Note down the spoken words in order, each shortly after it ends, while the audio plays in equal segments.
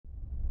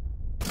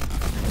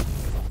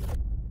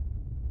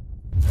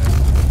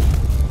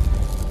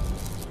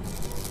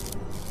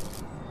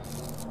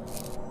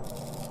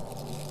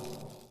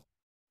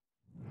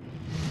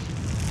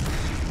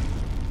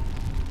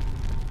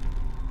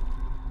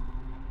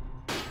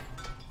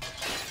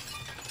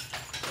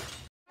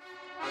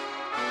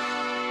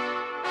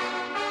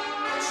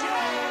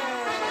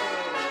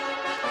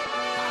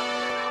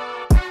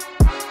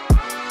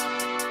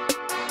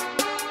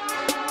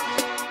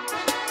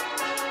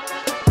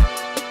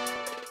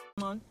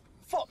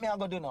me I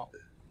go do now?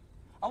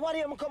 And what do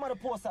you come at the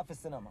post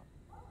office now, man?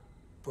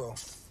 Bro.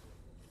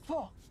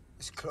 Fuck.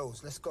 It's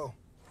closed. Let's go.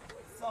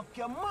 Suck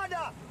your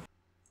mother!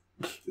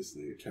 This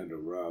nigga trying to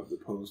rob the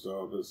post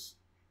office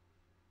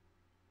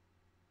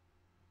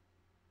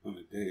on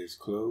the day it's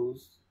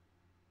closed.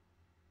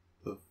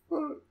 The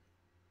fuck?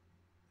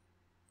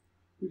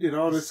 You did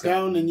all the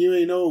scouting and you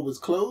ain't know it was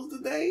closed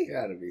today?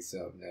 Gotta be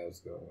something else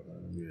going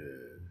on.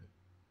 Yeah.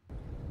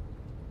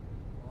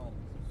 Oh,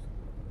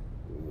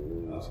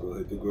 let's go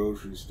hit the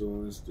grocery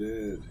store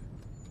instead.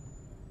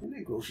 And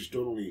that grocery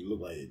store don't even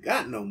look like it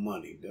got no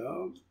money,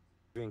 dog.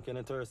 Drinking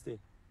and thirsty?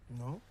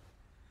 No.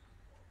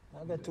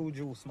 I got 2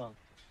 juice, man.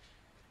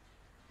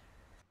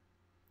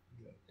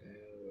 Damn,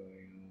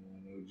 you don't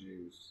want no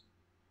juice.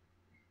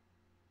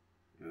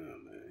 Oh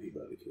man, he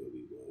about to kill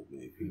these old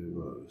man people. He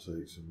about to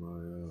take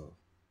somebody out.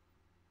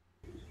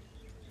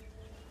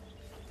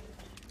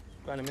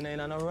 Granny, me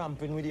ain't no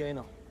ramping with you, you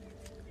know.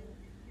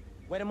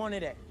 Where the money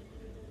there?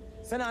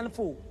 Send on the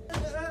food. Oh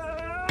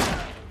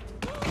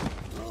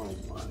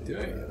my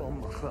God. Oh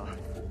my God.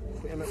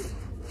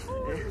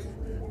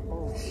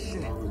 Oh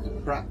shit. The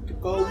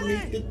practical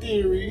meet the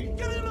theory.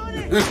 Give me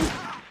money!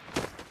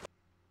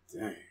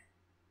 Dang.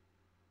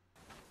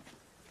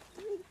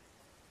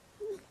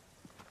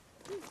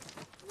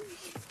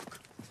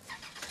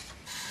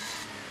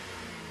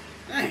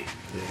 Dang.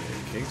 Yeah,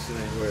 Kingston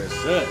ain't where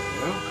it's at,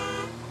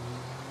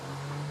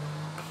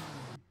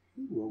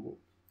 yo.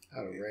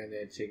 I'd have ran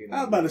that chicken. I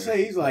was about to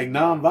say, he's like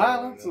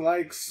non-violent,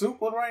 like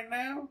super right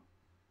now.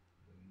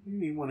 You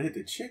didn't even want to hit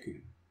the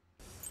chicken.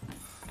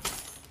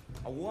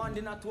 I warned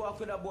you not to walk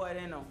with that boy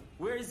there now.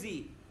 Where is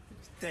he?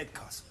 He's dead,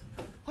 cuz.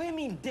 What do you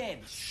mean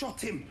dead?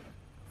 Shot him.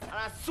 And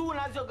as soon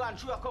as you're gone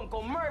through, you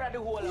come murder the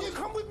whole of You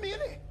come with me,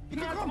 innit? You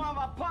can't come have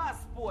a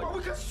passport. Bro,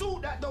 we can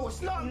sort that though.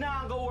 It's not.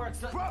 Nah, go work,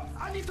 sir. Bro,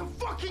 I need to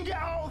fucking get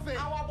out of it.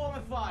 And what about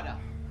my father?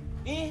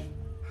 Eh?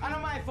 I know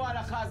my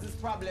father caused this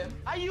problem.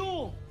 Are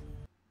you?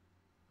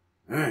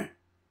 Man.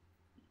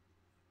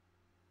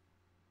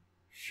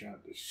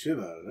 Shot the shit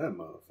out of that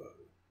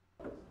motherfucker.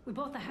 We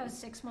bought the house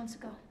 6 months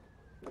ago.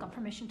 Got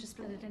permission to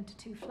split it into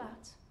 2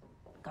 flats.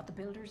 Got the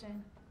builders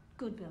in.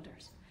 Good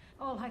builders.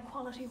 All high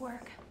quality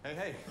work.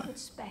 Hey. Good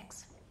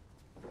specs.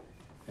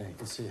 Hey, good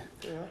to see you.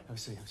 Yeah. Let me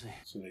see.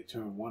 So they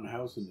turned one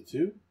house into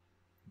 2?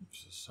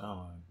 It's a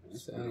sound.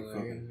 That's pretty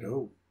fucking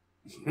dope.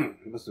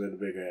 It must have been a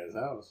big ass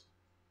house.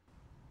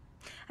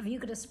 Have you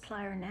got a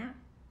supplier now?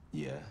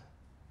 Yeah.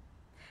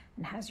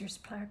 And how's your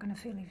supplier going to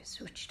feel if you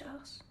switch to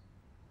us?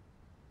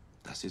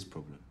 That's his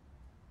problem.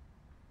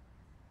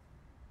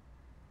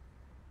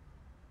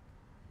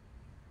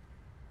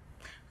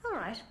 All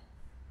right.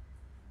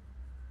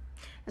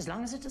 As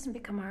long as it doesn't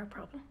become our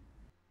problem.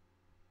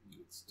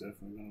 It's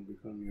definitely going to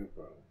become your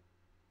problem.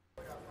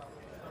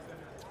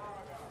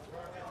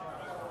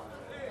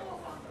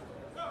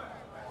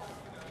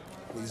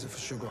 What is it for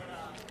sugar?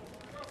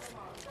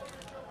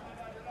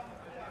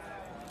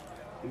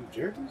 You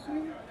jerky,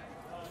 see?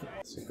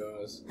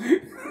 Cigars.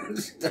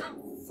 The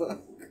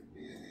fuck?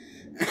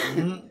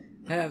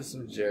 Have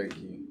some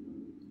jerky.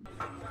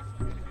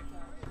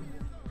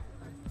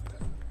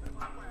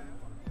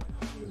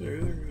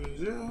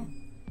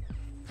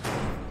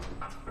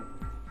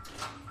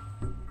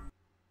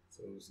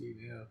 So was he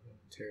now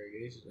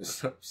interrogation or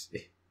some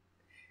shit?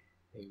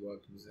 He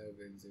walked himself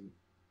into.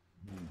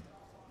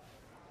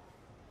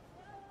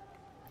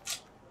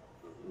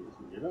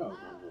 Get out of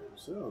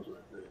themselves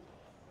right there.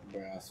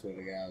 Bro, I swear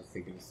to God, I was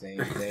thinking the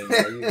same thing.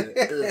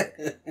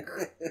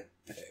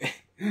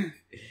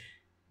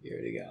 You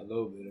already got a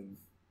little bit of.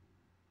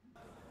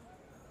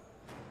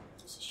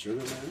 It's a sugar,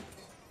 man.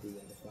 We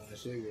got to find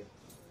sugar.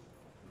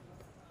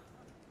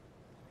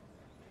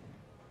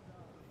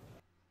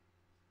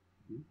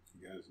 You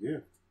guys,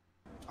 yeah.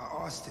 I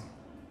asked him,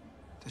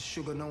 does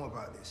Sugar know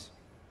about this?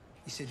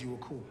 He said you were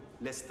cool.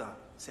 Lester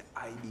said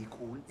I be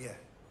cool. Yeah,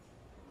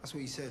 that's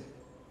what he said.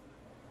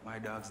 My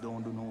dogs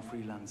don't do no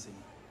freelancing.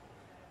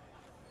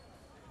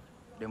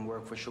 Them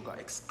work for Sugar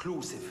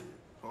exclusive.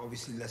 But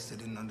obviously Lester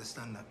didn't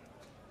understand that.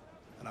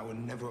 And I would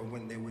never have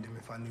went there with him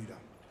if I knew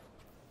that.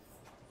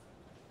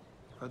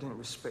 If I didn't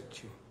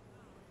respect you,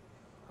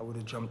 I would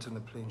have jumped on the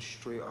plane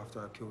straight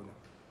after I killed him.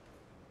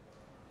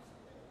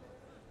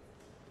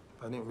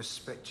 If I didn't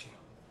respect you,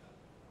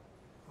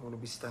 I want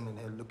to be standing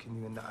here looking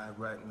you in the eye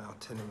right now,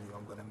 telling you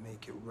I'm gonna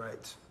make it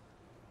right.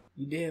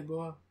 You dead,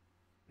 boy?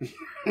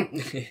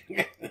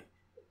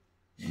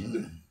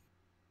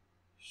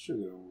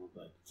 Sugar don't look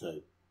like the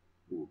type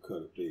who will cut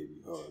a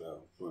baby heart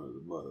out in front of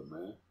the mother,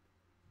 man.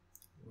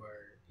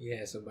 Word. He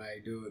had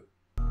somebody do it.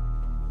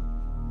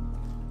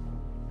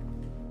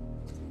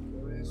 Go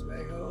ass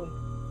back home.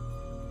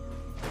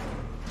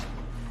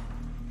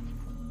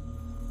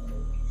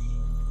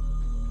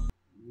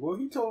 Well,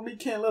 he told me he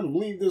can't let him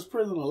leave this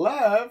prison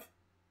alive.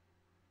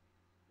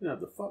 You have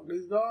to fuck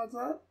these guards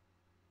up.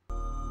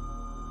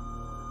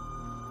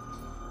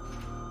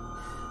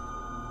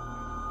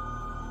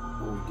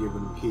 Only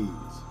giving them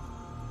keys.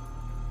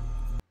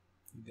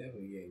 You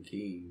definitely getting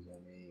keys. I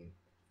mean,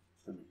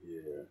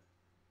 Yeah.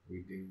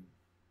 we do.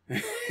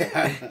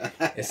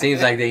 It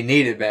seems like they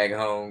need it back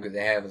home because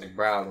they have some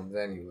problems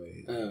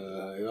anyway.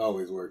 It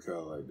always works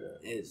out like that.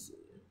 It's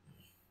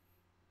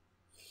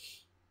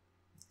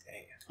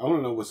I want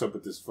to know what's up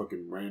with this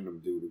fucking random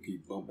dude who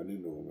keep bumping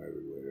into him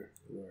everywhere.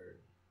 word.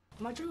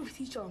 My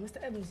geography teacher, Mr.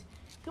 Evans,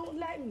 don't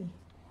like me.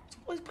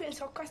 Always putting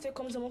sarcastic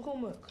comments on my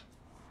homework.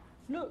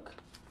 Look,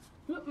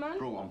 man.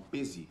 Bro, I'm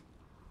busy.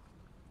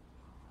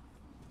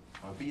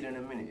 I'll be there in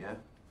a minute, yeah?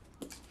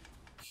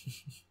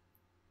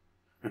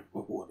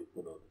 What he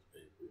put on his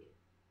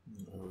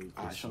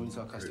paper. Show me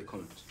sarcastic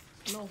comments.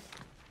 No,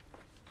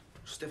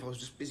 Steph, I was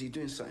just busy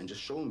doing something.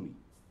 Just show me.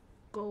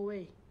 go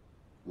away.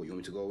 What, you want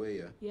me to go away,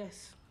 yeah?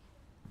 Yes.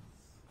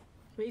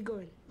 Where you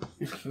going?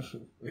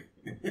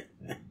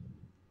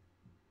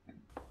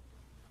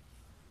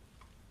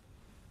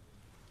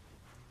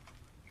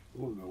 I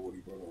don't know what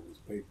he put on his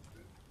paper,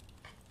 man.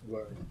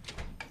 Word.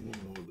 I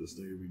don't know what this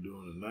nigga be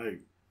doing tonight.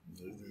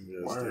 This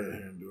nigga gotta stay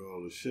here and do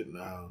all this shit in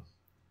the house.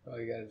 Oh,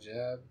 you got a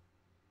job?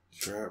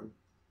 Trap.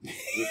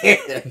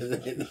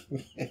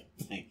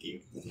 Thank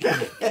you.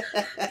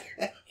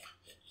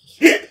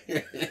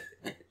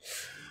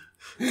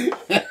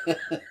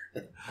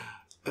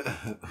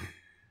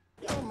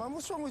 Yo, man,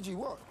 what's wrong with you?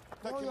 What?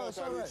 Take him out all of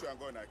right. the car.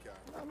 Go in that car.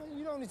 Nah, man,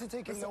 you don't need to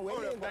take him Listen, nowhere.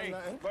 hurry He up, ain't got hey.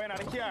 nothing. Go in the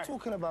car. What you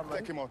talking about, man?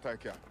 Take him out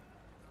that car.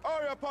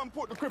 Hurry up and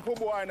put the cripple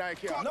boy in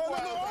that car. No, all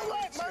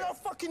right, man, I'll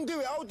fucking do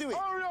it. I'll do it.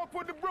 Hurry up,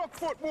 put the broke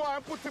foot boy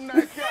and put him in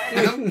that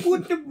car.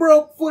 Put the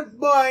broke foot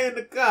boy in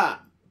the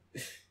car.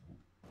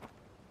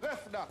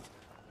 Left that.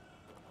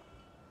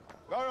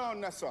 Go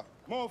around, Nessa.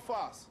 Move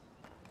fast.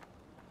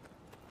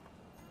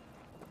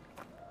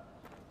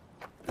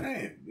 Damn,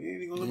 man,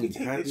 ain't gonna let me You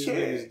take pat the these chair.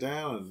 niggas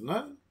down and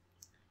nothing.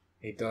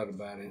 He thought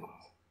about it.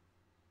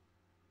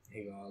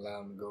 He gonna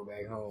allow him to go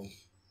back home.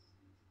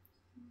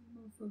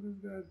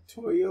 Motherfuckers got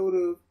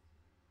Toyota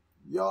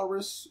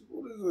Yaris.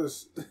 What is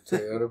this?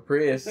 Toyota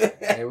Prius.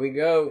 There we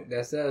go.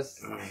 That's us.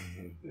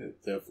 It's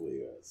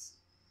definitely us.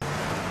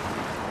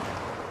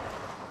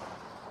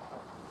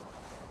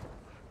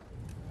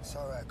 It's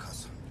all right,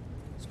 cuz.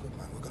 It's good,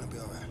 man. We're gonna be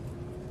all right.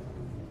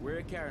 Where are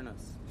you carrying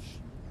us?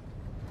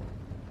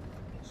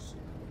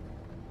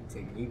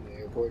 Taking you to the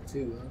airport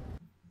too, huh?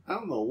 I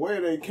don't know where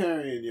they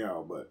carrying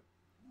y'all, but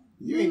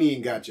you ain't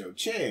even got your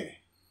chair.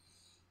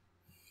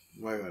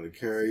 Might gotta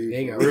carry you.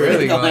 They for got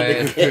really real. gonna Your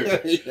You ass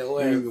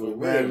gonna for be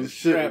mad real. as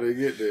shit Strap when they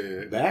get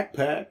there.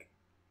 backpack.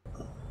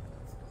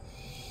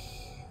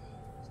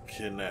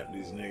 Kidnap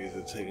these niggas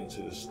and take them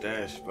to the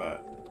stash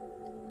spot.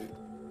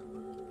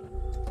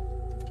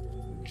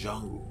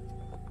 Jungle.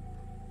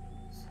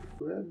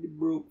 Grab the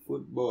broke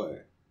foot boy.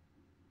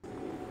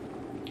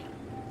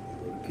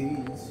 For the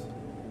keys.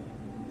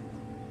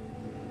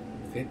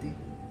 50?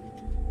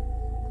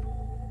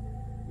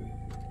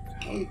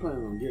 How you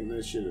planning on getting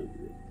that shit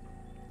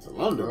to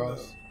London, though?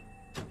 Cross.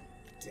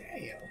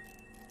 Damn.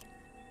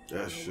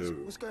 That's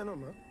sugar. What's going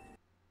on, man?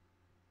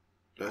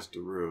 That's the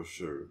real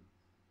sugar.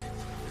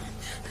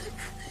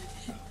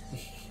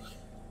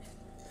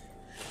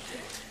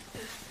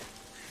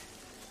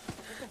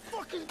 What the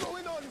fuck is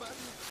going on, man?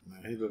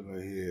 Man, he look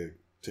like he'd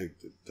take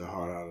the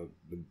heart out of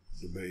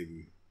the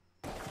baby.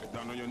 Get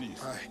down on your knees.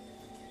 All right.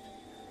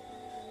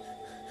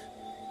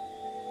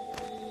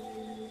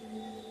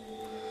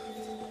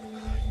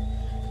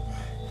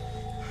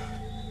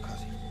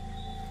 Cuzzy,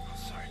 I'm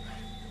sorry,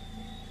 man.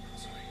 I'm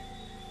sorry.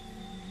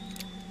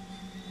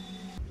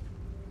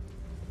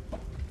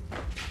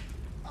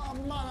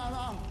 Aman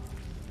anam.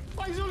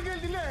 Fayzul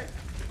geldiler.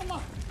 Ama.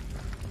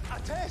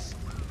 Ateş.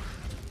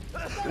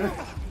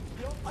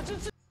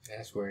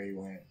 That's where he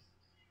went.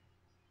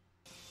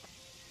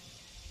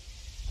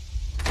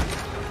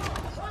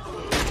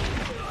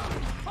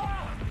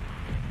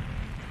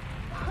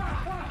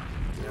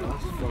 Yeah,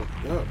 that's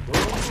fucked up,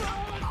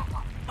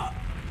 bro.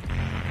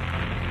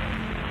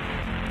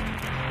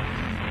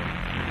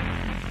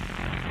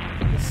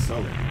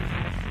 Sully.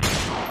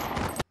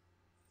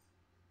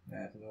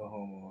 That's no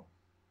homo.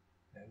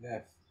 And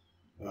that's,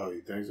 Oh,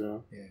 you think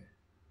so? yeah,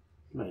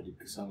 Man,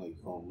 you sound like you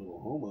call him little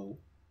homo.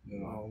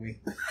 little homie.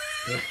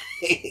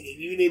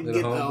 You didn't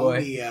Little get the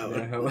homeboy. homie out.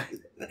 Little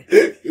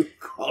homie. You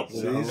called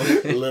Little him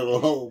homie. little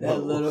homo.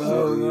 That little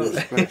So you homo.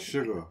 respect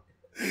sugar.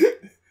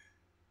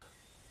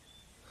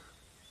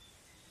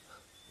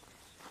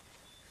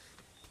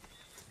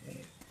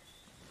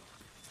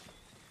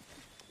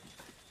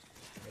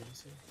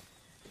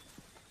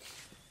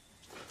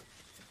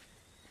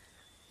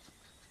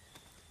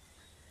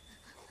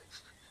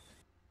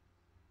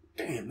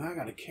 Damn, now I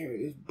gotta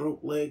carry this broke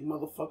leg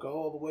motherfucker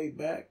all the way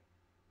back.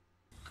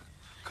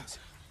 Cuzzy,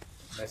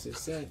 That's it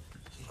said.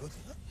 you good?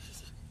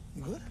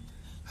 You good?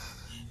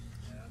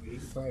 I mean, you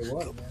can probably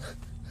walk, man.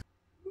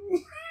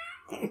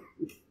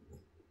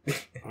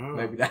 Oh.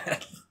 Maybe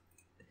not.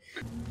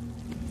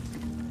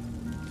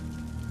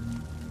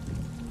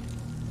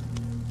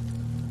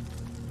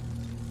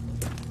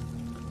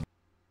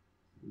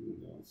 You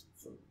know, some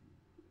fucking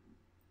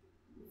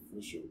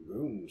official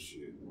goon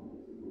shit.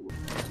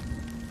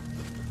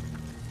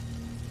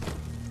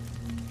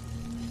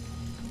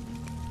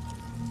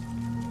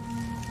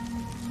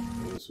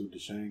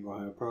 Shane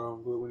gonna have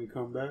problems with when he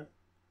come back?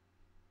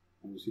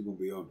 Or is he gonna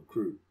be on the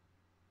crew?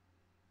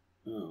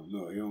 I don't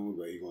know. He don't look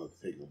like he gonna have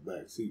to take no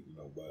back seat to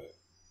nobody.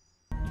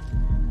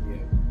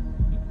 Yeah.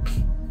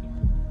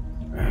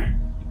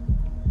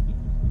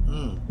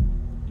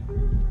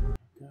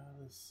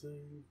 Gotta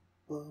save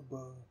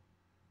Bubba.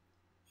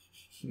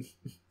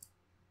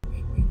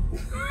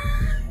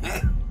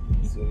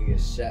 So he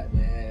gets shot in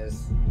the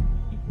ass.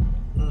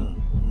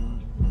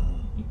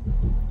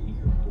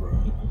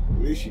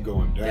 At least you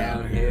going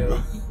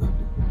downhill.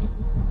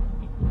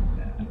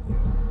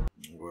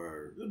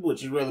 Word.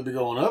 Would you rather be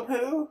going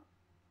uphill?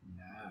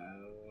 Nah,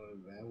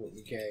 I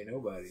wouldn't carry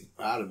nobody.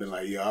 I'd have been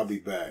like, yeah, I'll be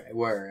back.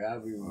 Word, I'll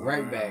be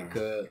right back,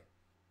 cuz.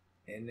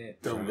 And then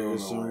Don't go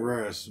Get some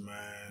rest,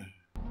 man.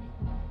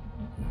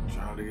 Ain't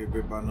trying to get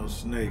bit by no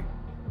snake.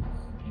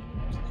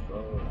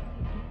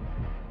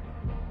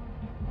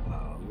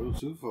 Nah, a little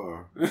too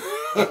far.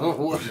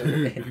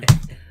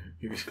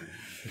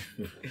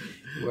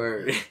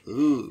 Word.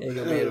 Ooh. Ain't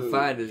gonna be able to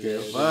find us.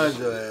 Can't find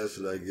your ass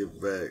till I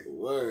get back.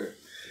 Word.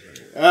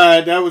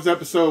 Alright, that was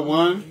episode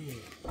 1.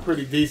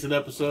 Pretty decent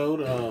episode.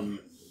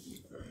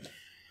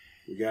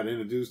 We got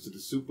introduced to the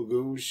Super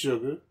Goon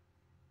Sugar.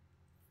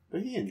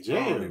 But he in jail.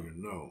 I don't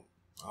even know.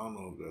 I don't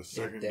know if that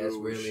second that's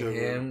dude was really Sugar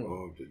him,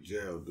 or if the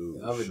jail dude The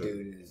was other Sugar.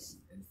 dude is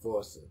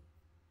enforcer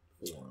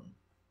for him.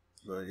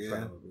 But yeah.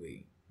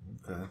 Probably.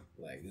 Okay.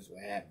 Like, this is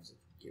what happens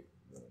if you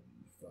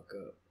fuck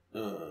up. I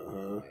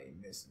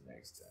ain't missing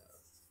next time.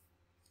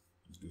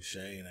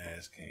 Duchesne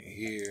ass can't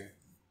hear.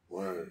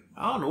 Word.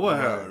 I don't know what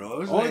happened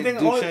though. Only thing-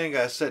 Duchesne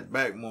got set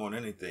back more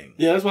than anything.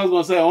 Yeah, that's what I was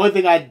gonna say. The only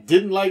thing I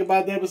didn't like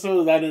about the episode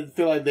is I didn't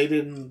feel like they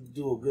didn't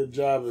do a good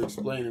job of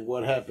explaining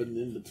what happened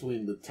in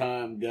between the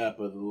time gap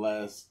of the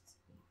last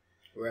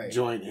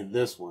joint and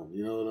this one.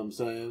 You know what I'm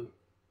saying?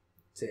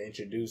 To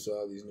introduce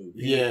all these new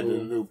people. Yeah,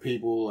 the new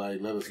people,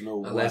 like, let us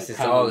know. Unless it's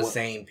all the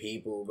same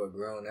people, but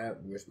grown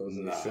up, we're supposed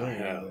to assume.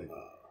 Hell But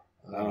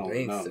no. I don't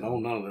think so.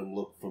 None of them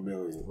look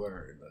familiar.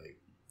 Word, like,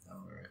 I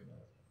don't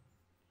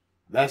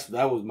recognize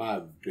That was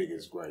my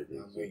biggest gripe.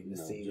 I'm waiting to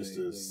see. Just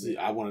to see.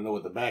 I want to know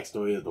what the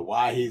backstory is, the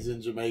why he's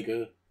in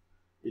Jamaica.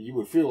 But you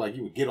would feel like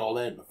you would get all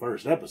that in the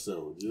first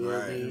episode. You know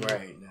what I mean?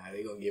 Right. Nah,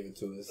 they gonna give it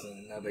to us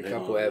in another They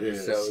couple gonna,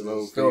 episodes.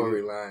 slow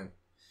Storyline.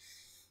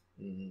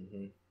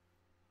 Mm-hmm.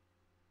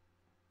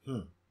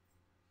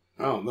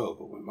 I don't know,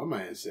 but when my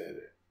man said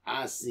it,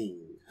 I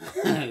seen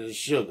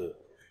Sugar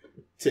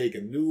take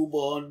a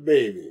newborn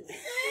baby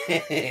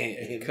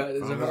and cut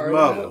his From his heart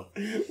mother. out.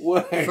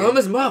 Word. From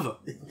his mother.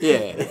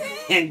 Yeah.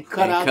 and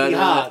cut out the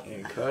heart.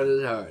 And cut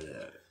his heart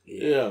out.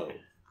 Yeah.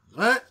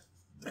 What?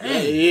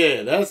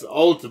 Yeah, that's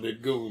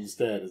ultimate goon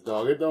status,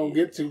 dog. It don't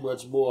get too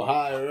much more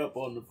higher up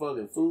on the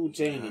fucking food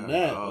chain than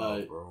that. Oh,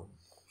 Like, bro.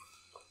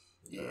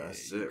 Yeah,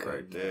 That's it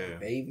right there.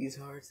 Baby's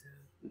heart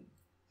out.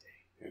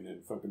 and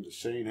then fucking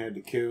Shane had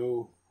to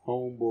kill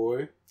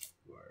Homeboy.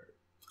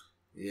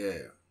 Yeah.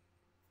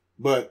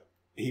 But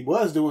he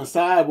was doing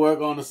side work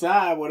on the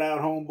side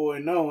without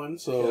Homeboy knowing,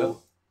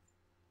 so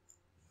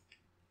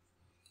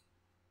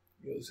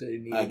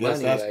I guess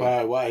that's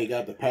probably why he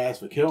got the pass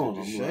for killing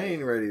him.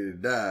 Shane ready to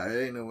die.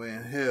 There ain't no way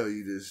in hell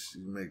you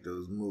make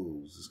those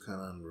moves. It's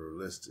kind of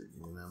unrealistic.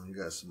 You know what I mean? You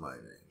got somebody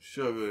named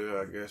Sugar,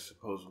 I guess,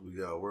 supposedly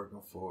y'all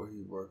working for.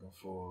 He working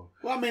for.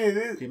 Well, I mean, it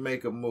is. He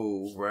make a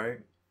move, right?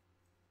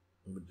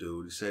 But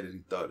dude, he said that he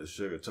thought that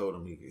Sugar told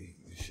him he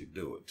should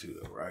do it too,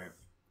 though, right?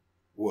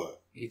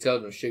 What? He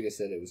told him Sugar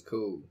said it was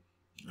cool.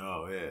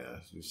 Oh, yeah.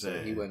 That's what you're So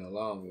saying. he went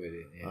along with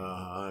it.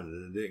 Yeah.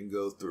 It didn't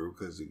go through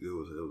because it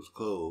was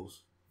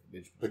closed.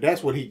 But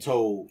that's what he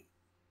told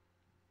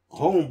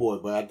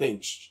Homeboy. But I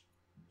think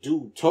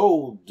dude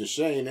told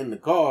Duchesne in the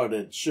car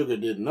that Sugar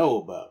didn't know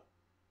about.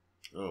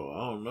 Oh,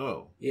 I don't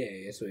know. Yeah,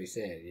 that's what he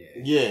said.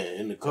 Yeah. Yeah,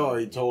 in the car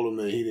he told him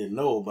that he didn't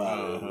know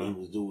about it, and he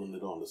was doing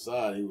it on the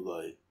side. He was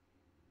like,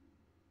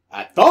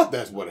 I thought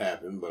that's what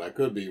happened, but I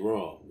could be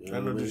wrong. You know I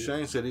know what I mean?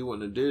 Duchesne said he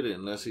wouldn't have did it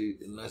unless he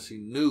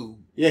knew.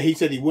 Yeah, he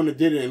said he wouldn't have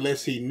did it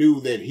unless he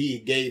knew that he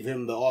gave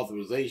him the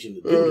authorization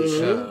to do the shit.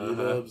 You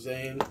know what I'm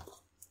saying?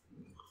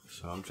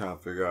 So I'm trying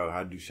to figure out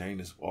how Duchesne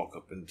just walk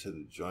up into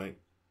the joint.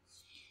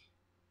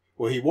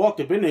 Well, he walked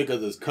up in there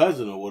because his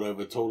cousin or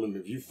whatever told him,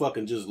 if you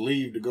fucking just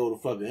leave to go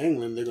to fucking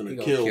England, they're going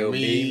to kill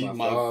me,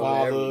 my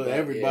father,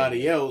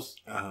 everybody else.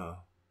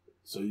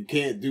 So you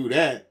can't do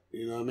that.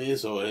 You know what I mean?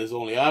 So his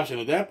only option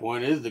at that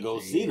point is to go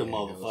see the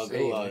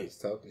motherfucker. Like,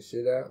 just talk the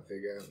shit out,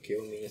 figure out,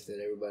 kill me instead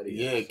of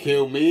everybody else. Yeah,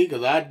 kill me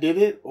because I did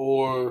it,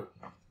 or,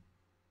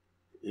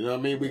 you know what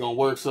I mean? We're going to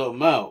work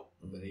something out.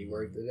 But he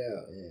worked it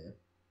out, yeah.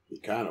 He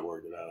kind of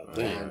worked it out, I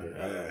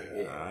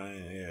think.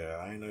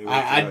 I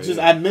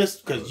know. I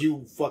missed because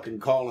you fucking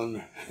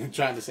calling,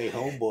 trying to say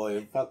homeboy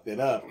and fucked it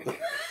up.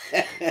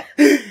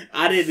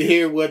 I didn't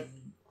hear what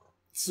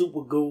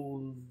Super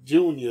Goon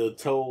Jr.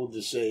 told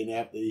Duchesne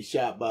after he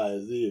shot by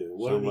his ear.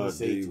 What did he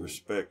say? Do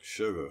respect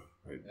Sugar?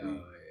 Like, Oh,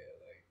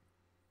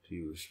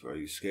 yeah, are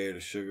you scared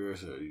of Sugar?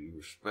 Or you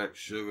respect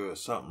Sugar or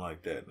something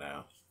like that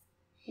now?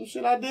 Some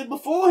shit I did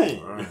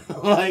beforehand.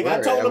 Right. Like,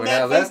 I told him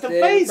that face to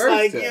face.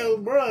 Like, time. yo,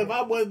 bro, if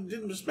I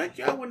didn't respect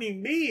you, I wouldn't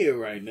even be here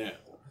right now.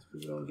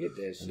 You don't get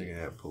that shit. Nigga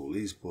had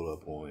police pull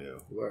up on you.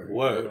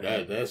 Word.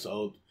 That's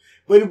all.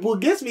 But what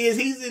gets me is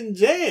he's in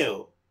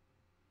jail.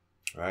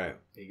 Right.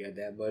 He got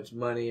that much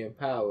money and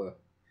power.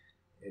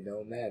 It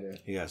don't matter.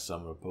 He got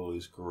some of the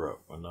police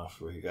corrupt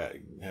enough where he got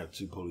have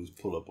 2 police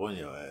pull up on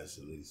your ass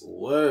at least.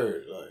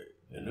 Word. Like,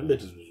 and them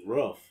bitches was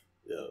rough.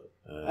 Yo.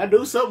 I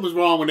knew something was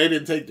wrong when they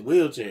didn't take the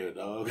wheelchair,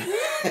 dog.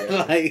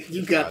 Like,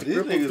 you got these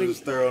niggas was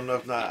thorough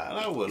enough now.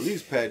 I would at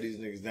least pat these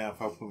niggas down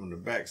if I put them in the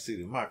back seat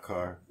of my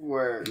car.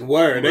 Word.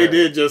 They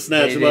did just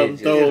snatch him up and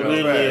throw him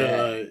in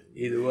there. Like,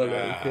 either one of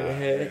them could have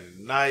had.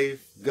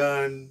 Knife,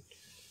 gun,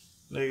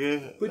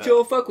 nigga. But you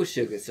don't fuck with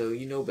Sugar, so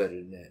you know better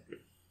than that.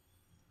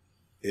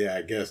 Yeah,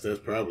 I guess that's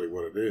probably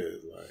what it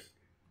is.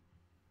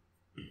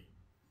 Like,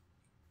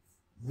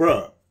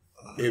 bruh,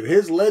 if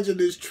his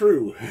legend is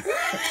true,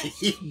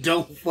 you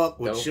don't fuck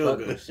with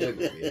Sugar.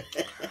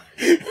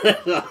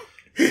 Yeah.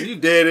 You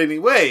dead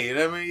anyway. You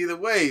know what I mean? Either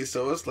way.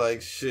 So it's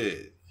like,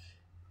 shit.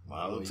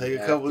 Might as well take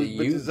a couple of these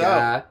bitches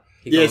out.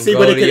 Yeah, see,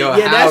 but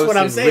that's what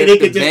I'm saying. He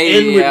could just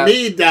end with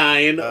me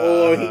dying,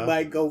 or he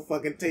might go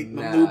fucking take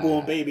my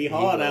newborn baby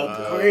heart out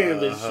the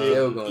crib and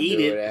shit, eat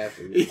it.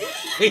 After you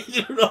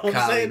know what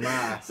I'm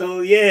saying?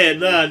 So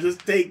yeah,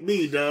 just take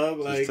me, dog.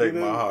 Like, just take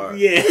my heart.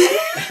 Yeah,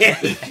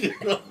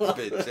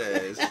 bitch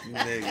ass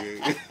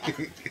nigga.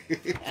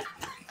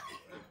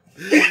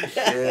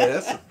 Yeah,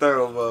 that's a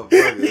thorough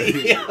motherfucker.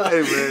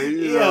 Hey man,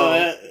 you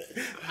know.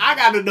 I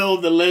gotta know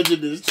if the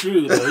legend is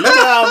true though. You know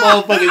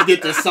how motherfuckers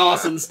get the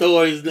sauce and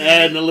stories and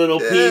adding a little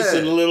piece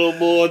and a little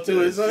more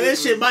to it. So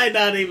this shit might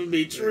not even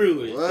be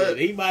true. And shit.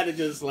 He might have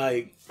just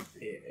like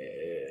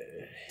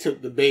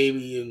took the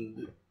baby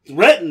and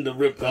threatened to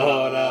rip the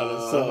heart out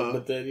or something.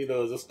 But then, you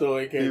know, as a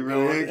story came. He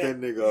really hit that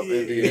nigga up.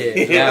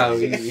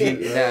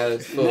 Now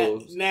it's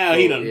full. Now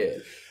he done. Yeah.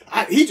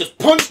 He just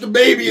punched the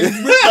baby and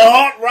ripped the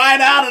heart right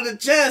out of the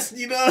chest,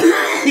 you know?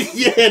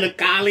 Yeah, the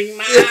calling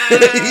man.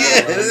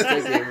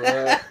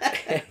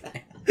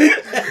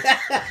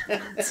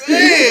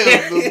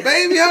 Damn, the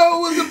baby hoe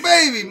was a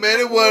baby, man.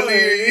 It wasn't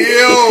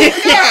even,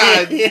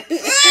 God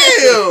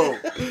damn.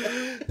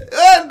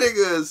 That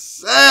nigga is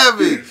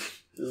savage.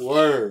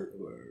 Word.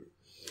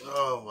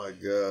 Oh my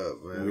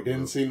God, man. We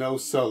didn't see no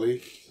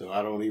Sully, so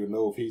I don't even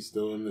know if he's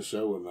still in the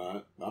show or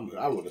not.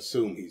 I would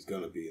assume he's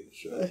gonna be in the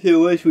show.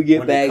 Once we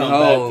get back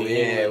home,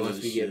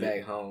 once we get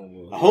back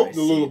home. I hope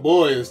the little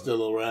boy is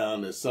still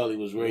around that Sully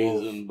was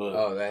raising,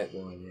 but that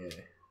one,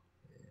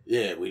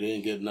 yeah, we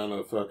didn't get none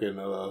of fucking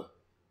the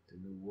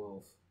new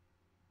wolf.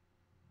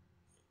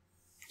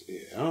 Yeah,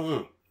 I don't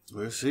know.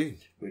 We'll see.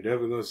 We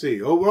definitely gonna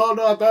see. Overall,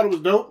 though, I thought it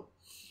was dope.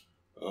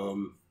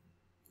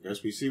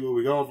 Guess we see where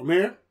we're going from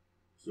here.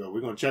 So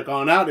we're going to check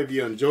on out. If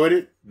you enjoyed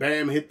it,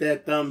 bam, hit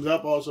that thumbs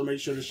up. Also, make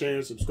sure to share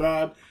and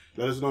subscribe.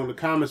 Let us know in the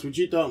comments what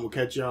you thought, and we'll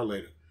catch y'all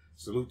later.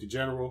 Salute the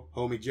General,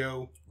 Homie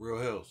Joe. Real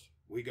Hells.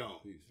 We gone.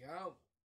 Peace.